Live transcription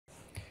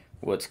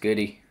What's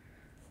goody?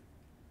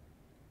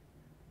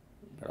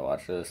 Better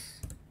watch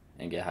this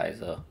and get high as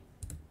hell.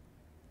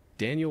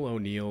 Daniel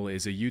O'Neill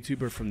is a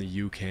YouTuber from the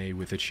UK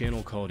with a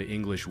channel called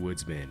English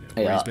Woodsman,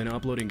 where Yeah. he's been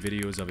uploading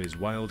videos of his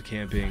wild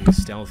camping,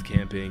 stealth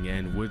camping,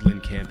 and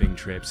woodland camping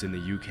trips in the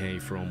UK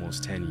for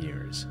almost 10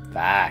 years.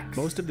 Facts.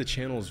 Most of the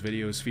channel's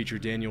videos feature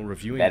Daniel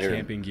reviewing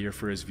camping gear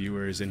for his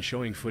viewers and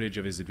showing footage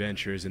of his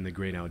adventures in the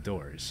great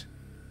outdoors.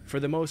 For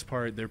the most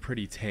part, they're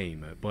pretty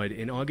tame, but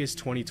in August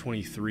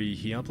 2023,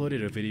 he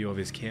uploaded a video of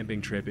his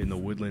camping trip in the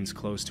woodlands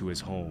close to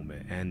his home,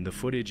 and the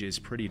footage is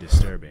pretty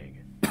disturbing.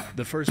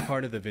 The first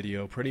part of the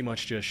video pretty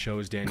much just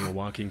shows Daniel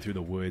walking through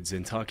the woods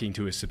and talking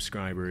to his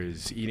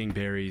subscribers, eating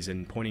berries,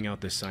 and pointing out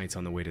the sights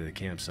on the way to the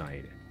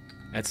campsite.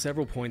 At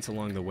several points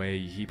along the way,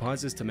 he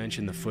pauses to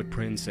mention the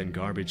footprints and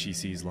garbage he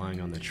sees lying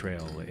on the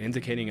trail,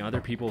 indicating other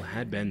people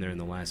had been there in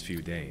the last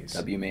few days.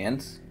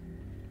 W-mans.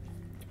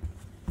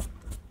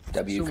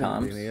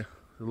 W-coms. There's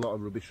a lot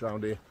of rubbish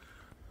around here.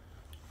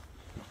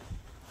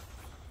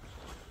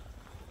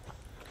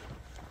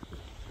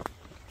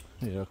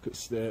 Yeah, look at the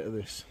state of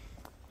this.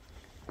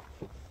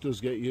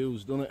 Does get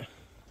used, doesn't it?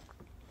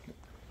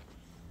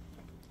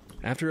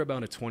 After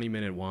about a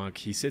 20-minute walk,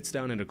 he sits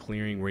down in a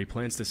clearing where he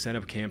plans to set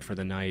up camp for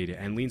the night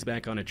and leans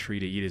back on a tree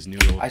to eat his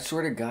noodles. I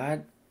swear to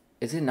God,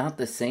 is it not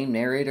the same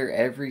narrator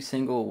every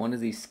single one of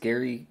these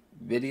scary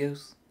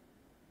videos?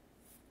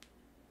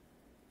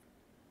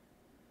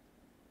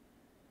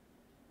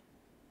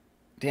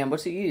 Damn,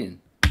 what's he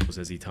eating?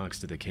 As he talks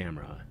to the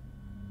camera.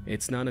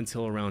 It's not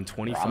until around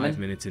 25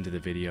 minutes into the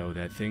video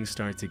that things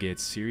start to get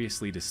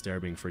seriously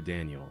disturbing for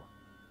Daniel.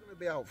 I'm going to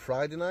be out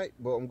Friday night,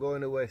 but I'm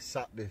going away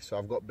Saturday, so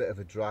I've got a bit of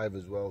a drive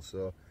as well,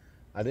 so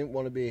I didn't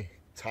want to be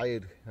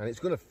tired, and it's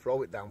going to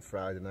throw it down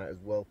Friday night as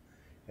well.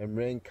 And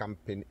rain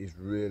camping is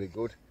really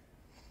good.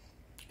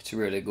 It's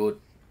really good.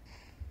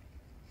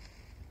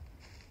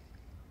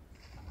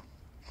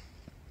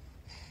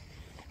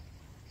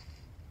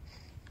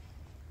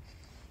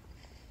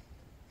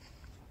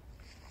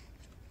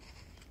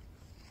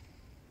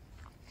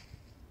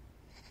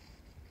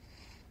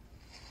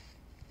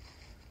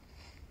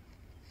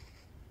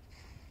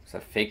 Is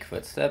that fake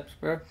footsteps,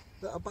 bro? Is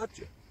that a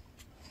badger?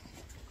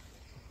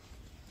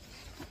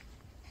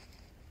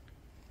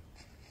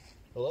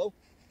 Hello?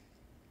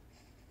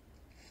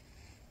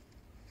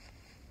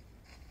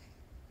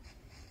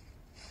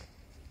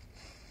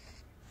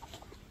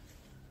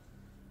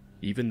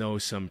 Even though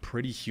some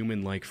pretty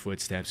human-like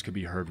footsteps could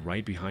be heard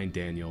right behind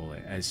Daniel,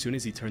 as soon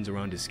as he turns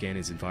around to scan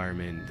his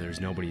environment, there's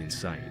nobody in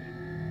sight.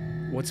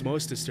 What's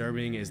most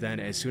disturbing is that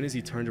as soon as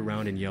he turned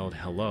around and yelled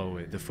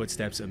hello, the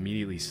footsteps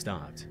immediately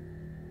stopped.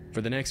 For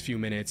the next few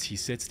minutes, he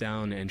sits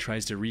down and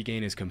tries to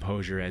regain his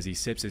composure as he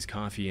sips his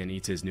coffee and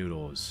eats his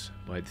noodles,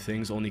 but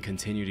things only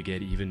continue to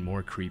get even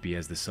more creepy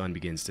as the sun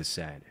begins to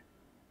set.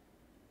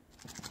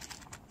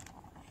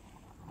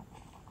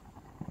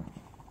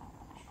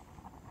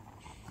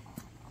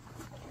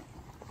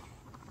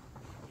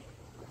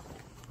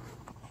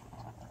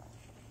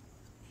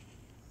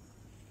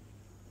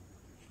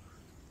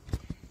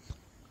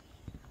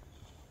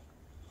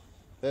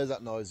 There's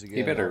that noise again.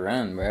 You better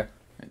run, bro.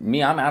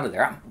 Me, I'm out of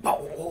there.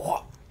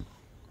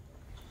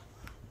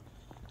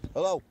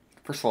 Hello?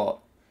 First of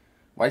all,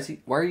 why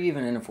are you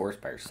even in a forest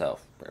by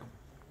yourself, bro?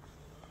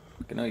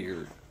 I know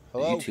you're a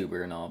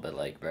YouTuber and all, but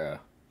like, bro,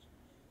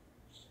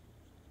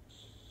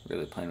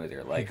 really playing with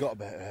your life. You got a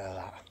bit ahead of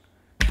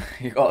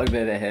that. You got a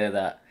bit ahead of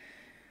that.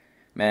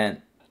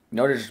 Man,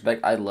 no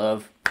disrespect, I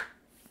love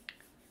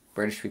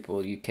British people,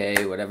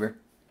 UK, whatever,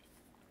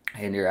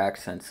 and your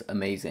accent's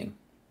amazing.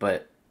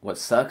 But what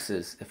sucks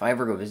is, if I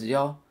ever go visit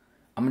y'all,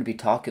 I'm going to be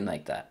talking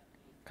like that.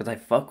 Because I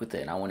fuck with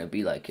it and I want to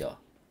be like y'all.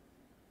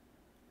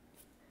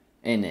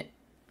 Ain't it?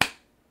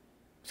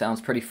 Sounds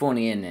pretty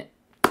funny, isn't it?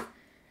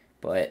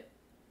 But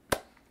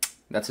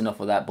that's enough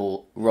of that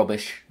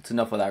rubbish. It's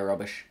enough of that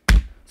rubbish.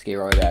 Let's get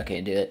right back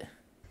into it.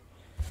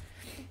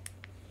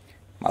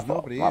 My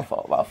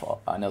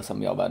fault. I know some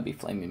of y'all about to be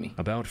flaming me.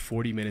 About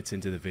 40 minutes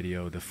into the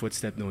video, the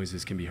footstep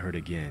noises can be heard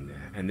again,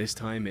 and this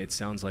time it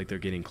sounds like they're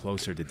getting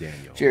closer to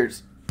Daniel.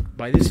 Cheers.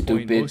 By this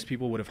point, most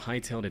people would have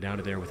hightailed it out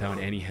of there without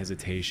any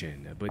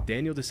hesitation, but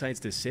Daniel decides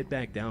to sit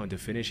back down to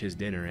finish his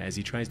dinner as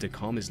he tries to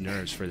calm his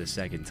nerves for the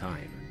second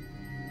time.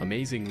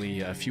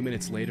 Amazingly, a few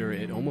minutes later,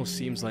 it almost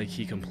seems like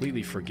he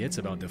completely forgets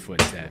about the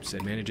footsteps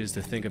and manages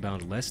to think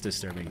about less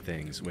disturbing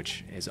things,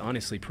 which is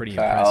honestly pretty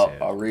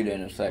impressive. I'll read it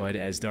in a second. But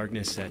as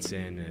darkness sets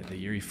in, the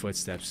eerie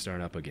footsteps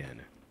start up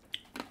again.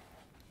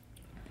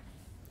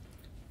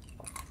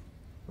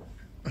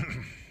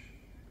 I'm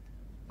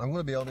going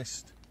to be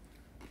honest.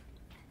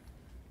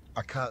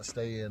 I can't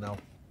stay here now.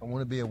 I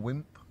want to be a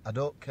wimp. I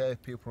don't care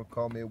if people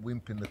call me a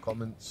wimp in the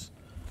comments,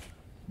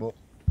 but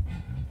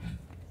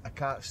I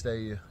can't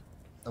stay here.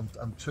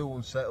 I'm too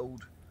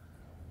unsettled.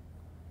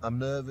 I'm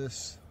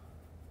nervous.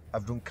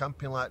 I've done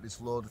camping like this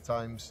a load of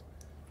times.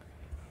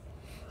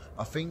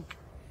 I think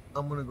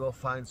I'm going to go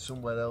find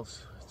somewhere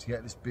else to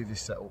get this bivvy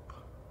set up.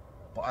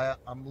 But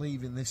I'm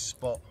leaving this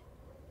spot.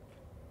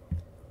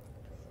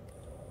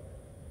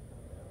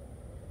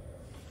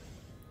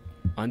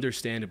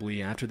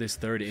 Understandably, after this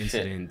third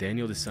incident,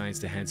 Daniel decides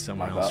to head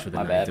somewhere else for the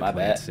My night bad, to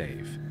play it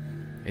safe.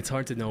 It's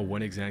hard to know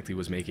what exactly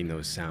was making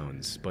those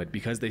sounds, but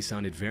because they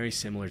sounded very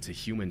similar to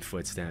human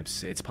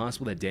footsteps, it's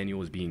possible that Daniel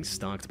was being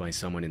stalked by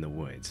someone in the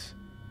woods.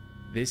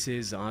 This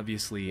is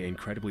obviously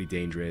incredibly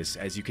dangerous,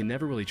 as you can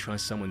never really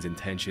trust someone's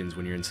intentions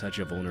when you're in such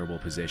a vulnerable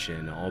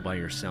position all by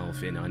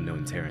yourself in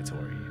unknown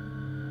territory.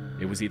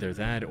 It was either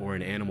that or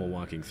an animal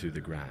walking through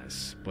the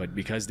grass, but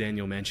because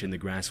Daniel mentioned the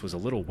grass was a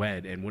little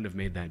wet and wouldn't have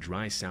made that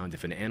dry sound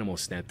if an animal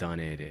stepped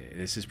on it,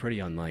 this is pretty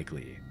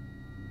unlikely.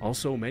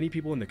 Also, many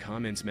people in the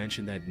comments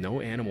mentioned that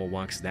no animal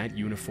walks that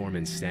uniform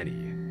and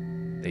steady.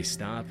 They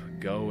stop,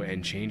 go,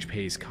 and change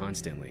pace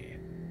constantly.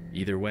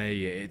 Either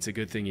way, it's a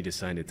good thing he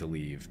decided to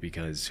leave,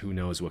 because who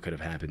knows what could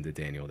have happened to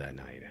Daniel that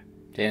night.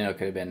 Daniel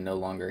could have been no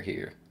longer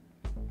here.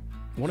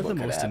 One of the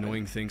most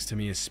annoying things to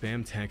me is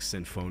spam texts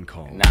and phone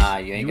calls. Nah,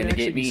 you ain't gonna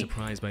get me.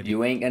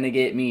 You ain't gonna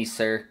get me,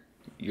 sir.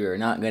 You're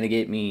not gonna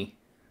get me.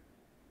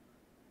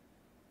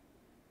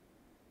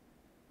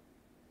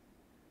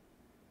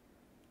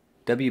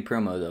 W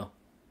promo though.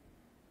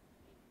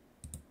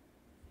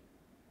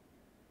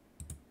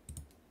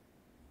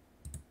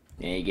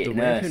 The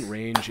Rampant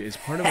Range is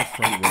part of a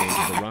front range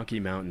of the Rocky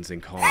Mountains in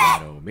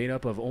Colorado, made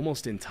up of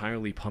almost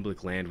entirely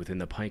public land within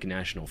the Pike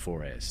National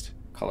Forest.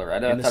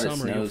 Colorado, in the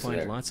summer, you'll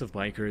find lots of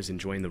bikers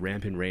enjoying the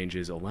Rampant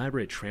Range's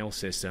elaborate trail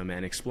system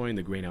and exploring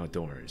the great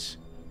outdoors.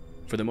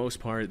 For the most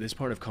part, this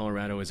part of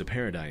Colorado is a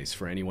paradise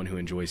for anyone who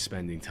enjoys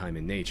spending time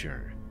in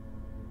nature.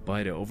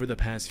 But over the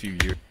past few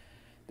years...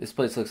 This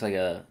place looks like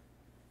a...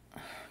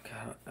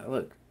 God, I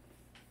look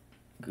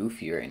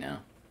goofy right now.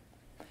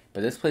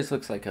 But this place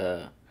looks like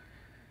a...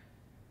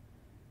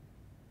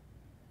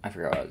 I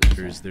forgot what I was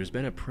gonna say. There's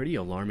been a pretty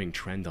alarming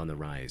trend on the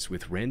rise,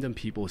 with random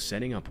people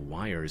setting up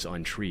wires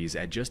on trees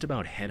at just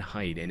about head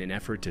height in an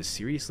effort to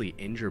seriously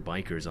injure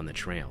bikers on the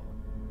trail.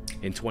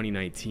 In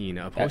 2019,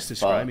 a post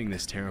describing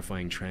this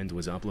terrifying trend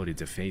was uploaded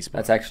to Facebook.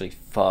 That's actually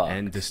fucked.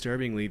 And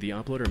disturbingly, the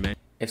uploader mentioned...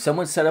 If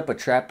someone set up a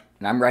trap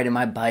and I'm riding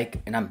my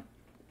bike and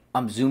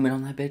I'm zooming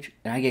on that bitch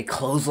and I get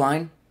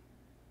clotheslined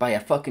by a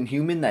fucking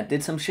human that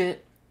did some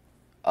shit,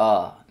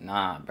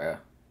 nah, bro.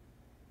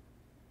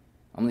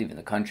 I'm leaving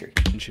the country.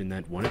 Mentioned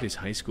that one of his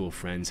high school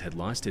friends had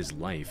lost his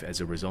life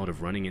as a result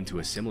of running into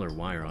a similar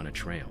wire on a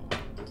trail.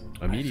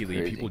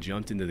 Immediately, people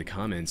jumped into the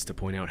comments to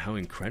point out how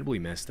incredibly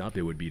messed up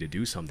it would be to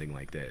do something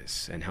like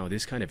this, and how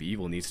this kind of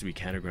evil needs to be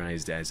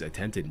categorized as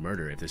attempted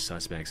murder if the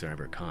suspects are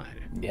ever caught.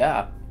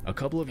 Yeah. A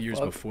couple of years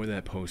before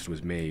that post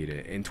was made,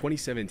 in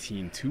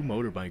 2017, two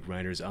motorbike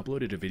riders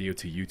uploaded a video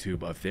to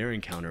YouTube of their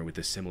encounter with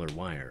a similar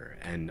wire,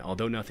 and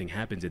although nothing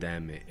happened to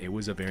them, it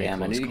was a very close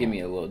call. I need to give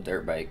me a little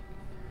dirt bike.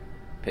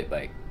 Pit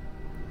bike.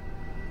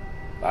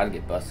 I'd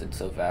get busted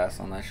so fast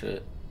on that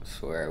shit. I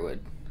swear I would.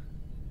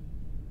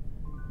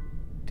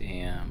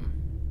 Damn.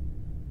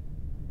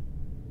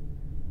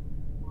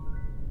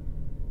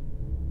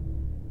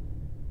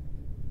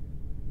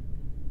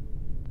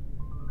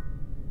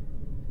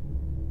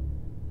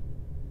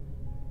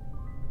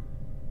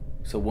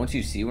 So once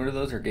you see one of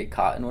those or get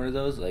caught in one of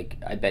those, like,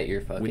 I bet you're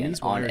fucking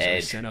on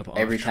edge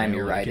every time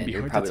you're riding.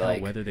 You're probably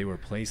like, whether they were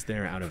placed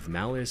there out of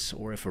malice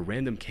or if a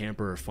random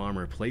camper or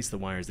farmer placed the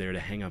wires there to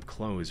hang up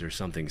clothes or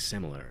something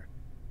similar.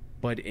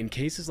 But in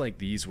cases like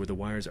these where the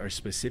wires are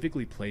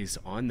specifically placed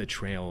on the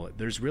trail,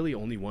 there's really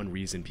only one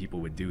reason people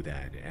would do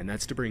that, and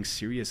that's to bring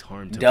serious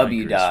harm to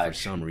bikers for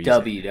some reason.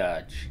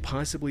 W-dodge.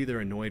 Possibly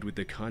they're annoyed with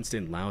the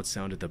constant loud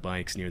sound of the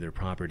bikes near their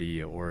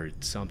property or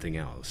something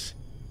else.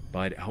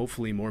 But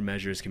hopefully more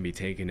measures can be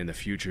taken in the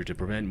future to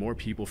prevent more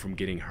people from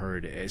getting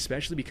hurt,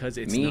 especially because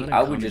it's not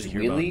uncommon to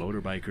hear about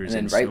motorbikers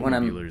and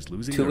snowmobilers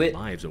losing their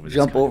lives over this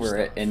kind of stuff. Jump over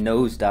it and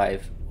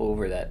nosedive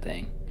over that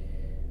thing.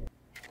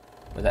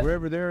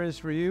 Wherever there is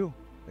for you,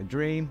 a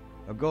dream,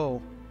 a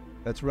goal,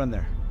 let's run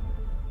there.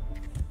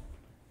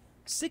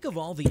 Sick of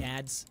all the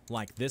ads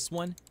like this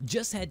one?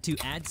 Just head to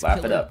adskiller.com.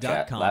 Laugh it up,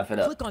 chat. Laugh it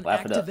up. Click on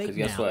Laugh it up, because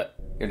guess what?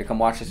 You're gonna come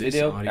watch this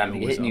video, and I'm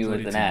hitting you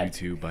with an ad.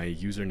 YouTube by a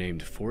user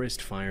named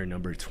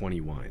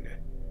ForestFire21.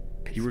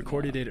 He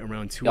recorded it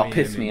around 2 a.m.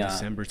 in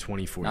December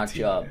 2014. Not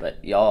y'all,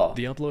 but y'all.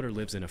 The uploader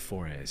lives in a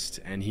forest,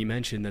 and he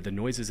mentioned that the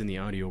noises in the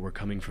audio were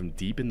coming from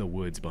deep in the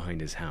woods behind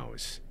his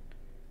house.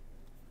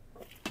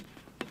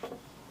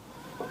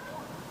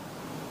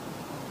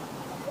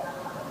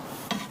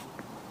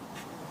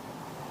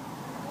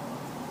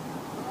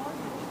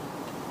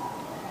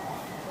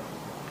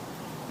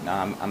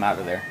 Nah, I'm out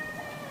of there.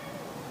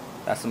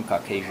 That's some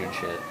Caucasian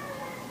shit.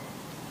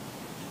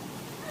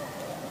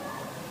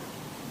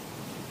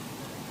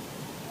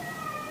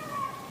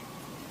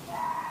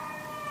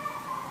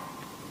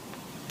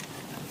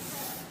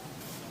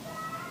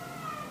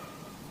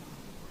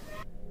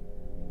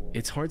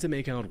 It's hard to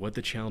make out what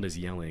the child is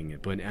yelling,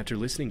 but after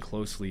listening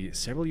closely,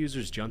 several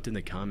users jumped in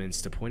the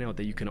comments to point out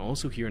that you can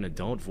also hear an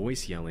adult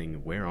voice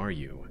yelling, "Where are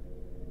you?"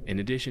 In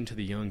addition to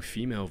the young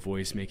female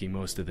voice making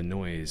most of the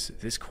noise,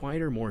 this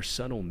quieter, more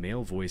subtle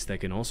male voice that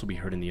can also be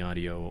heard in the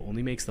audio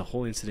only makes the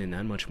whole incident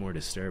that much more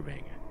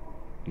disturbing.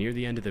 Near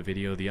the end of the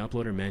video, the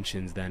uploader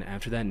mentions that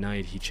after that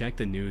night, he checked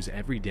the news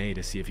every day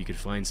to see if he could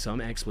find some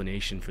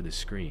explanation for the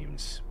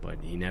screams, but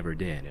he never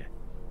did.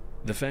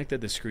 The fact that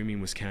the screaming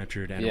was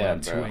captured at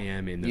around 2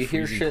 a.m. in the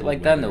freezing cold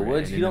like that in the weather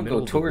woods, and you in don't the go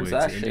middle of the towards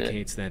woods that shit.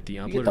 indicates that the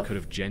uploader could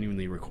have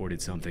genuinely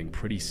recorded something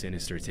pretty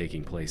sinister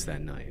taking place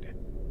that night.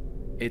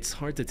 It's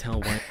hard to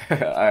tell why.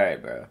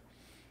 Alright, bro.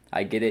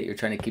 I get it. You're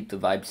trying to keep the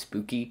vibe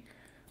spooky.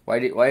 Why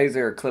is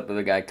there a clip of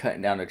a guy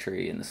cutting down a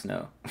tree in the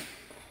snow?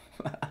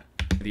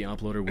 The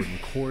uploader would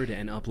record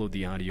and upload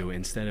the audio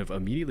instead of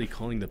immediately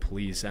calling the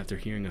police after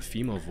hearing a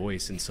female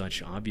voice in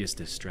such obvious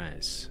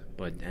distress.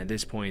 But at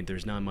this point,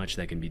 there's not much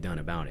that can be done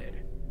about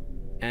it.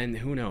 And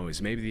who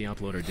knows, maybe the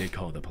uploader did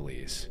call the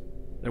police.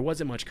 There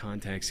wasn't much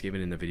context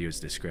given in the video's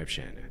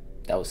description.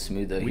 That was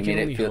smooth though. We He can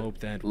made only it feel, hope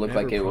that look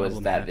like it was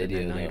that happened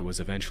video that night though. was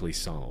eventually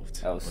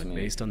solved. That was but smooth.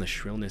 based on the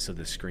shrillness of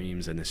the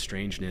screams and the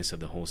strangeness of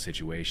the whole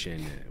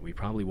situation, we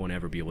probably won't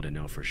ever be able to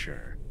know for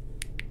sure.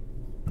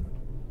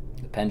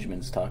 The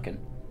Benjamin's talking.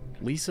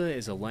 Lisa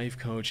is a life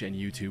coach and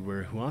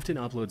YouTuber who often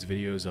uploads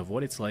videos of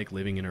what it's like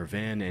living in her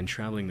van and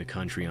traveling the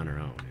country on her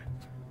own.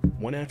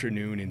 One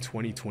afternoon in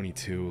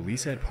 2022,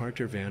 Lisa had parked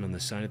her van on the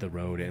side of the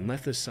road and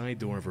left the side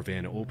door of her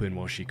van open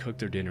while she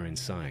cooked her dinner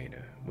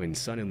inside, when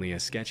suddenly a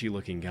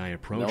sketchy-looking guy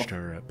approached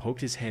her,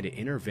 poked his head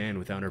in her van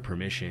without her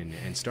permission,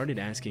 and started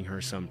asking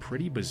her some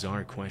pretty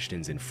bizarre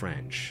questions in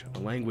French, a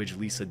language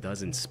Lisa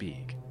doesn't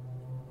speak.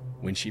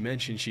 When she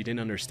mentioned she didn't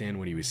understand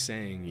what he was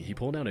saying, he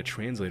pulled out a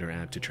translator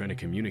app to try to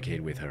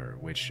communicate with her,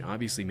 which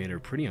obviously made her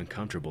pretty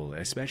uncomfortable,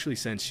 especially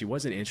since she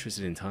wasn't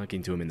interested in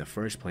talking to him in the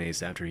first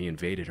place after he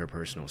invaded her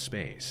personal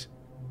space.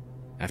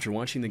 After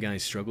watching the guy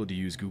struggle to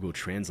use Google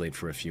Translate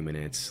for a few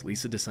minutes,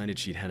 Lisa decided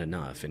she'd had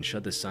enough and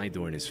shut the side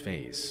door in his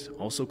face,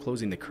 also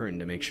closing the curtain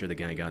to make sure the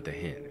guy got the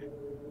hint.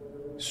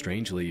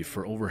 Strangely,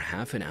 for over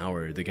half an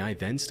hour, the guy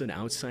then stood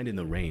outside in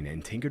the rain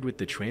and tinkered with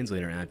the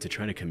translator app to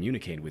try to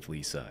communicate with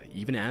Lisa,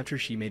 even after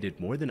she made it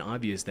more than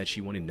obvious that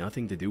she wanted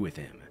nothing to do with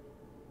him.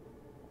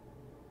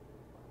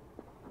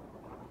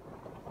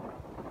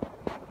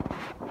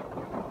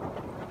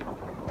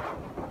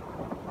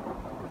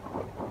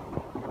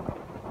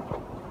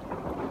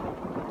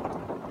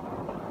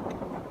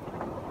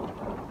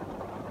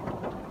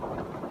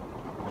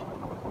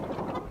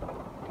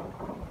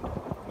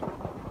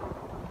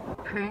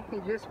 He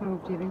just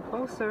moved even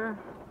closer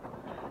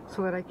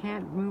so that I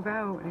can't move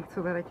out and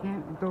so that I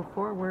can't go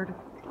forward.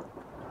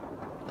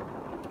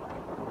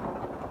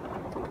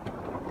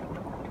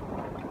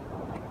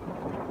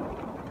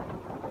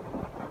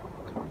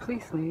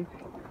 Please leave.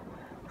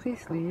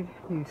 Please leave,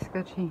 you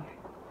sketchy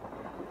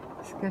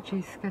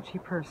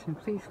person.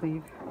 Please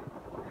leave.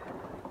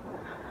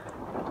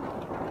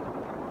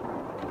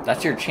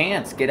 That's your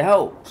chance. Get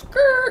out.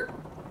 Skirt.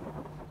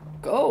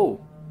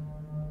 Go.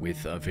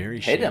 With a very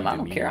Hit shady him, I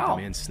don't demeanor, care. the I'll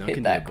man snuck hit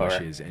into the that car.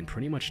 bushes and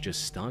pretty much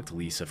just stalked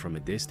Lisa from a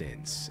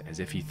distance, as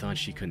if he thought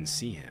she couldn't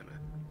see him.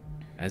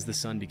 As the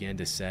sun began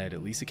to set,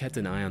 Lisa kept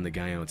an eye on the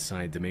guy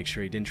outside to make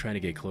sure he didn't try to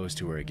get close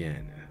to her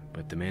again,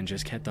 but the man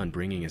just kept on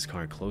bringing his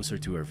car closer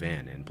to her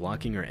van and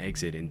blocking her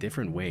exit in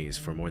different ways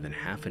for more than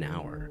half an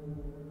hour.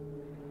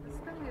 This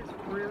guy is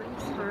really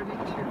starting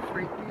to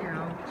freak me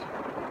out.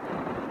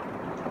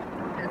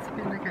 It's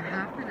been like a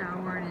half an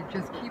hour and he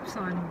just keeps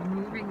on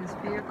moving his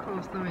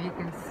vehicle so he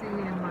can see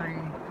in my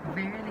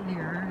van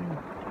here.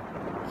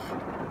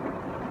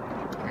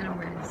 And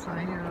anyways,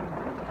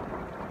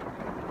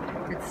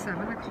 it's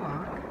 7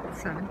 o'clock,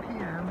 7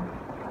 p.m.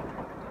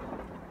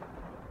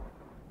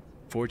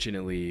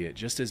 Fortunately,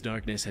 just as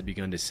darkness had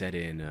begun to set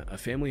in, a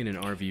family in an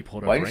RV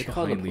pulled up Why did right she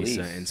call the behind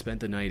Lisa police? and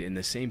spent the night in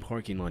the same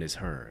parking lot as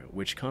her,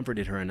 which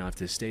comforted her enough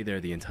to stay there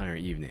the entire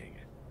evening.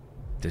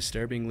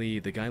 Disturbingly,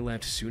 the guy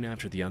left soon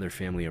after the other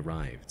family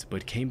arrived,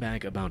 but came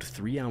back about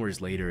 3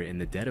 hours later in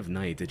the dead of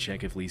night to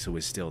check if Lisa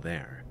was still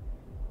there.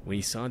 When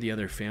he saw the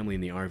other family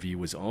in the RV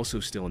was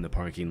also still in the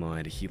parking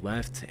lot, he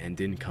left and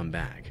didn't come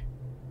back.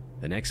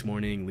 The next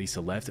morning,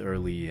 Lisa left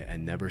early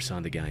and never saw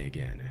the guy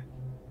again.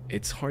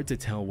 It's hard to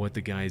tell what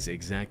the guy's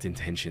exact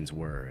intentions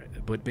were,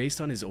 but based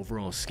on his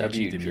overall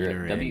sketchy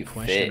demeanor and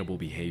questionable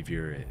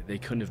behavior, they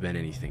couldn't have been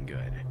anything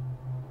good.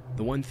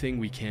 The one thing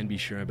we can be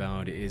sure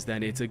about is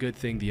that it's a good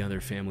thing the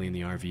other family in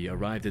the RV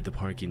arrived at the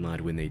parking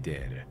lot when they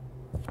did.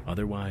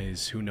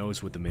 Otherwise, who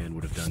knows what the man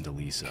would have done to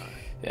Lisa.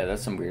 Yeah,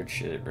 that's some weird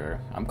shit, bro.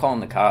 I'm calling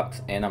the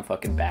cops and I'm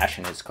fucking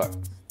bashing his car.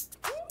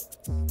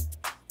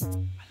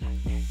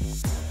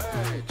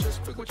 Hey,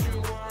 just pick what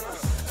you wanna.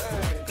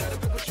 Hey, gotta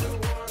pick what you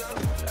wanna.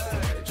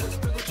 Hey,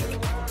 just pick what you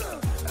wanna.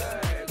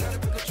 Hey, gotta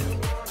pick what you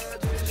wanna.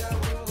 Deja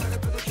vu, gotta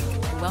pick what you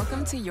wanna.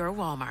 Welcome to your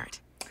Walmart.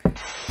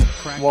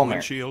 Cracked Walmart.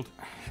 windshield.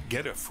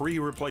 Get a free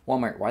replacement.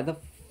 Walmart, why the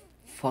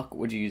fuck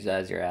would you use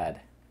that as your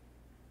ad?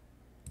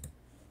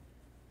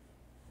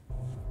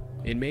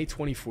 In May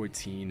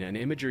 2014, an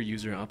Imager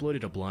user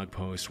uploaded a blog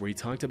post where he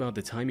talked about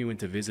the time he went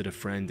to visit a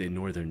friend in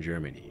northern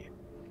Germany.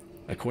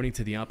 According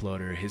to the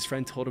uploader, his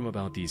friend told him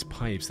about these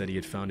pipes that he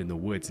had found in the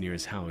woods near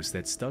his house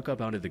that stuck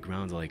up out of the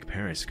ground like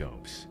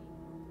periscopes.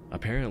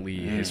 Apparently,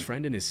 his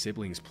friend and his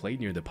siblings played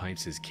near the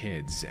pipes as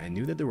kids and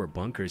knew that there were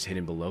bunkers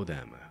hidden below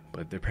them,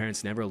 but their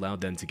parents never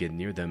allowed them to get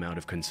near them out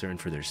of concern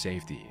for their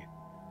safety.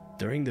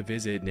 During the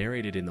visit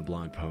narrated in the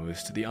blog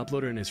post, the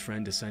uploader and his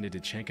friend decided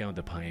to check out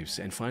the pipes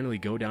and finally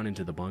go down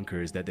into the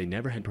bunkers that they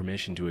never had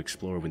permission to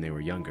explore when they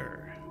were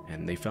younger,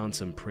 and they found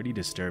some pretty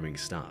disturbing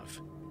stuff.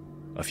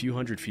 A few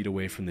hundred feet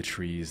away from the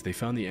trees, they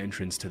found the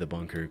entrance to the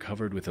bunker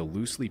covered with a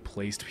loosely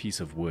placed piece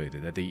of wood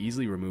that they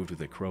easily removed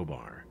with a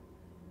crowbar.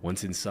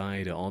 Once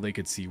inside, all they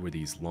could see were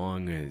these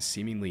long,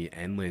 seemingly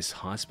endless,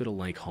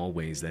 hospital-like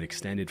hallways that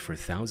extended for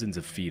thousands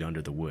of feet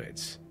under the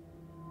woods.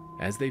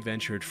 As they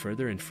ventured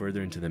further and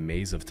further into the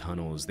maze of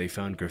tunnels, they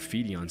found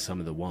graffiti on some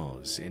of the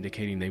walls,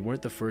 indicating they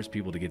weren't the first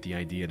people to get the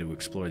idea to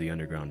explore the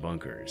underground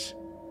bunkers.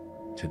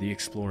 To the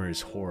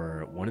explorers'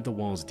 horror, one of the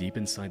walls deep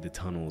inside the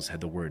tunnels had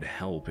the word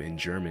 "help" in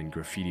German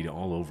graffitied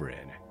all over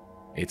it.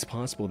 It's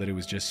possible that it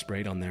was just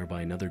sprayed on there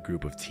by another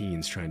group of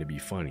teens trying to be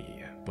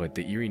funny, but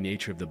the eerie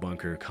nature of the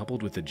bunker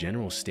coupled with the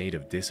general state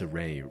of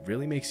disarray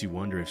really makes you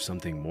wonder if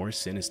something more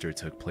sinister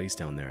took place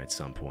down there at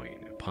some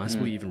point,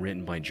 possibly even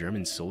written by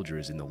German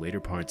soldiers in the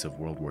later parts of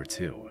World War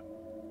II.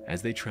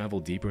 As they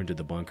traveled deeper into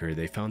the bunker,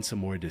 they found some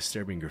more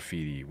disturbing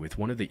graffiti, with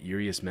one of the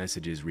eeriest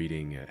messages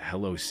reading,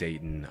 "Hello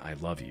Satan, I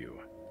love you."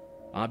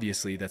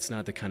 Obviously, that's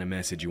not the kind of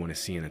message you want to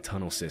see in a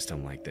tunnel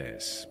system like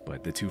this,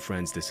 but the two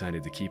friends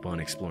decided to keep on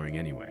exploring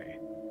anyway.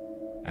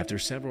 After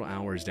several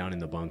hours down in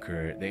the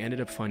bunker, they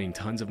ended up finding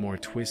tons of more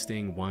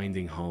twisting,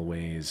 winding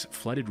hallways,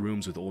 flooded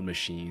rooms with old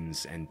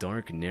machines, and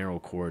dark, narrow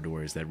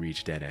corridors that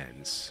reached dead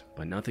ends,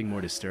 but nothing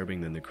more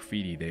disturbing than the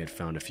graffiti they had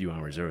found a few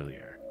hours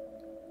earlier.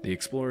 The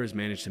explorers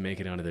managed to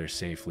make it out of there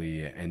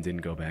safely and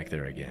didn't go back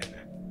there again.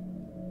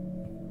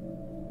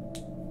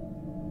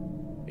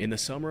 In the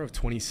summer of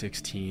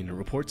 2016,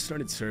 reports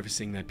started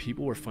surfacing that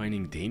people were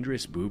finding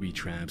dangerous booby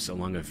traps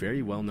along a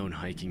very well-known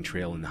hiking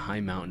trail in the High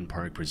Mountain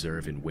Park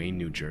Preserve in Wayne,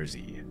 New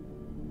Jersey.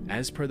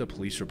 As per the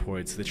police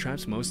reports, the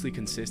traps mostly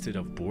consisted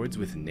of boards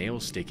with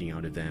nails sticking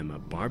out of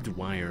them, barbed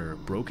wire,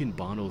 broken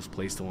bottles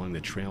placed along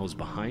the trails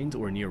behind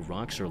or near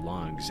rocks or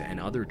logs, and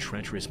other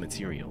treacherous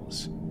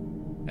materials.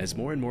 As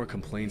more and more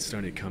complaints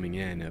started coming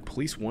in,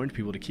 police warned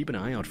people to keep an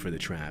eye out for the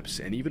traps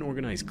and even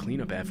organized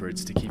cleanup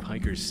efforts to keep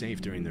hikers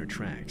safe during their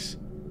treks.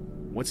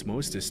 What's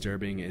most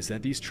disturbing is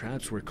that these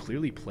traps were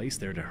clearly placed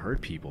there to hurt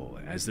people,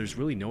 as there's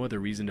really no other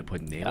reason to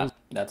put nails.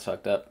 That's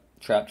fucked up.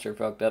 Traps are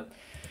fucked up.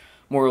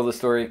 Moral of the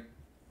story: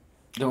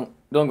 don't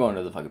go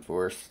into the fucking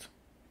forest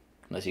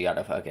unless you got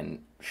a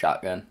fucking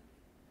shotgun.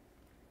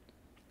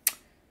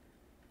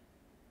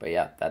 But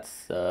yeah,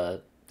 that's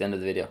the end of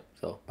the video.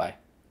 So bye.